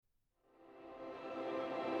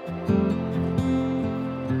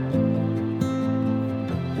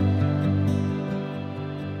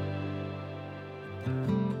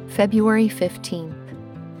February 15th.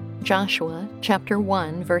 Joshua chapter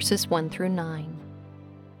 1 verses 1 through 9.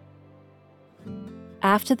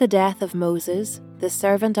 After the death of Moses, the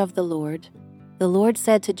servant of the Lord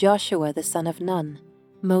said to Joshua the son of Nun,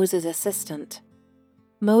 Moses' assistant,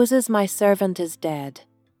 Moses my servant is dead.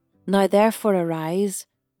 Now therefore arise,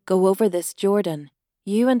 go over this Jordan,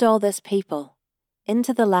 you and all this people,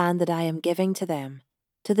 into the land that I am giving to them,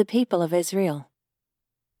 to the people of Israel.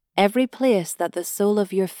 Every place that the sole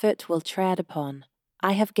of your foot will tread upon,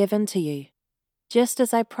 I have given to you, just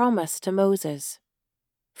as I promised to Moses.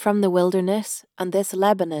 From the wilderness and this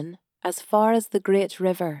Lebanon, as far as the great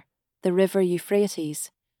river, the river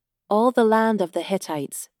Euphrates, all the land of the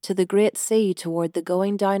Hittites, to the great sea toward the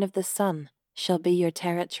going down of the sun, shall be your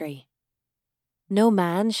territory. No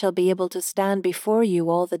man shall be able to stand before you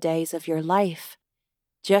all the days of your life.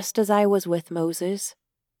 Just as I was with Moses,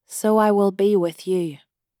 so I will be with you.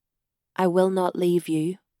 I will not leave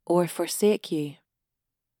you or forsake you.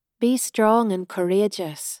 Be strong and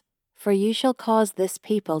courageous, for you shall cause this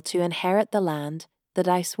people to inherit the land that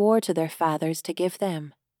I swore to their fathers to give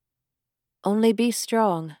them. Only be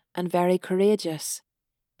strong and very courageous,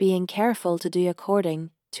 being careful to do according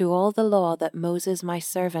to all the law that Moses my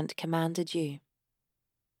servant commanded you.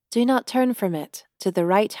 Do not turn from it to the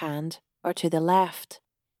right hand or to the left,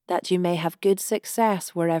 that you may have good success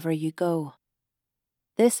wherever you go.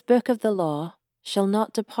 This book of the law shall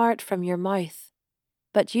not depart from your mouth,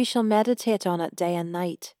 but you shall meditate on it day and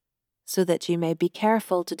night, so that you may be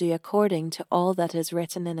careful to do according to all that is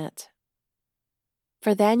written in it.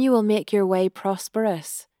 For then you will make your way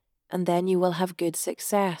prosperous, and then you will have good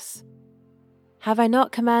success. Have I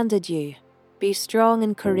not commanded you? Be strong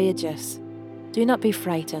and courageous. Do not be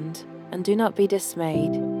frightened, and do not be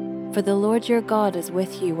dismayed, for the Lord your God is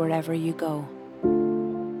with you wherever you go.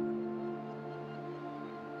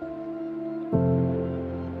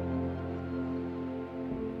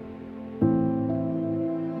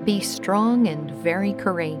 Be strong and very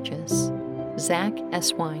courageous. Zach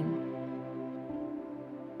Eswine.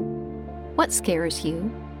 What scares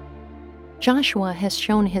you? Joshua has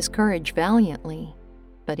shown his courage valiantly,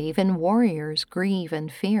 but even warriors grieve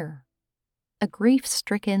and fear. A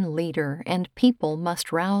grief-stricken leader and people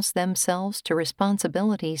must rouse themselves to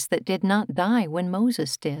responsibilities that did not die when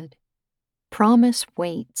Moses did. Promise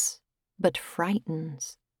waits, but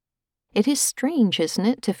frightens. It is strange, isn't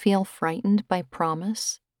it, to feel frightened by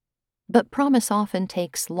promise? But promise often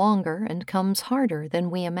takes longer and comes harder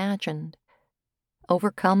than we imagined.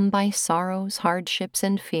 Overcome by sorrows, hardships,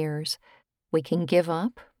 and fears, we can give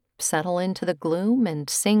up, settle into the gloom, and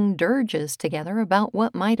sing dirges together about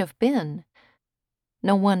what might have been.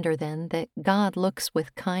 No wonder, then, that God looks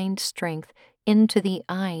with kind strength into the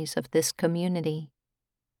eyes of this community.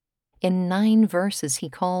 In 9 verses, he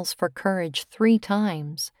calls for courage 3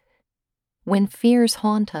 times. When fears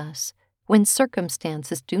haunt us, when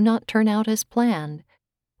circumstances do not turn out as planned,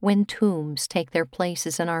 when tombs take their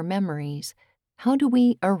places in our memories, how do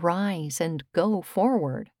we arise and go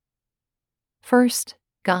forward? First,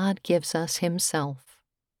 God gives us Himself.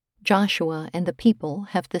 Joshua and the people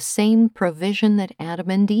have the same provision that Adam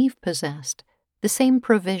and Eve possessed, the same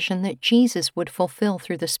provision that Jesus would fulfill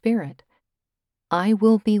through the Spirit. I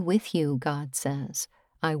will be with you, God says.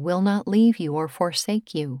 I will not leave you or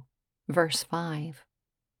forsake you. Verse 5.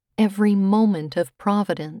 Every moment of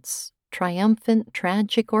providence, triumphant,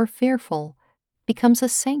 tragic, or fearful, becomes a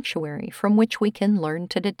sanctuary from which we can learn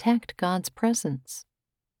to detect God's presence.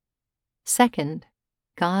 Second,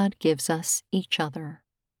 God gives us each other.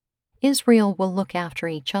 Israel will look after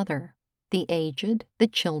each other, the aged, the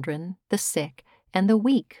children, the sick, and the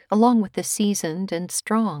weak, along with the seasoned and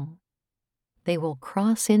strong. They will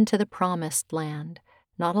cross into the promised land,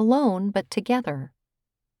 not alone, but together.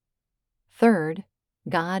 Third,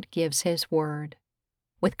 God gives His word.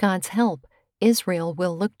 With God's help, Israel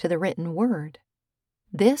will look to the written word.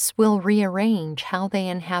 This will rearrange how they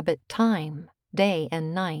inhabit time, day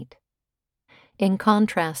and night. In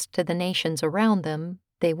contrast to the nations around them,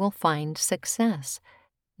 they will find success,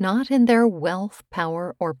 not in their wealth,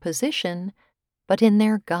 power, or position, but in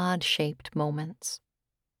their God-shaped moments.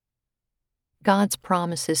 God's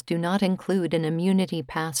promises do not include an immunity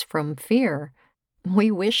pass from fear.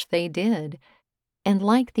 We wish they did. And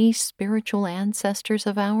like these spiritual ancestors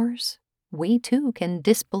of ours, we too can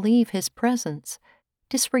disbelieve His presence,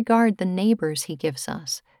 disregard the neighbors He gives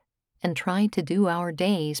us, and try to do our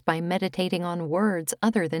days by meditating on words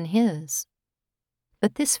other than His.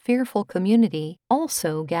 But this fearful community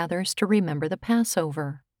also gathers to remember the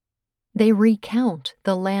Passover. They recount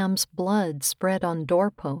the Lamb's blood spread on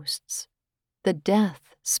doorposts, the death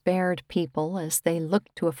spared people as they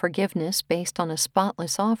looked to a forgiveness based on a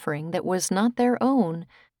spotless offering that was not their own,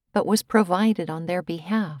 but was provided on their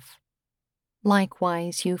behalf.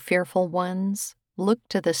 Likewise, you fearful ones, look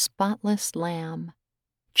to the spotless Lamb.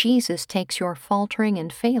 Jesus takes your faltering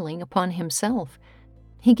and failing upon himself.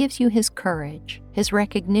 He gives you his courage, his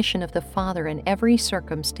recognition of the Father in every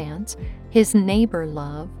circumstance, his neighbor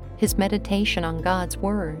love, his meditation on God's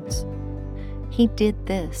words. He did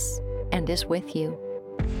this and is with you.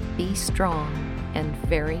 Be strong and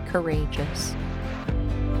very courageous.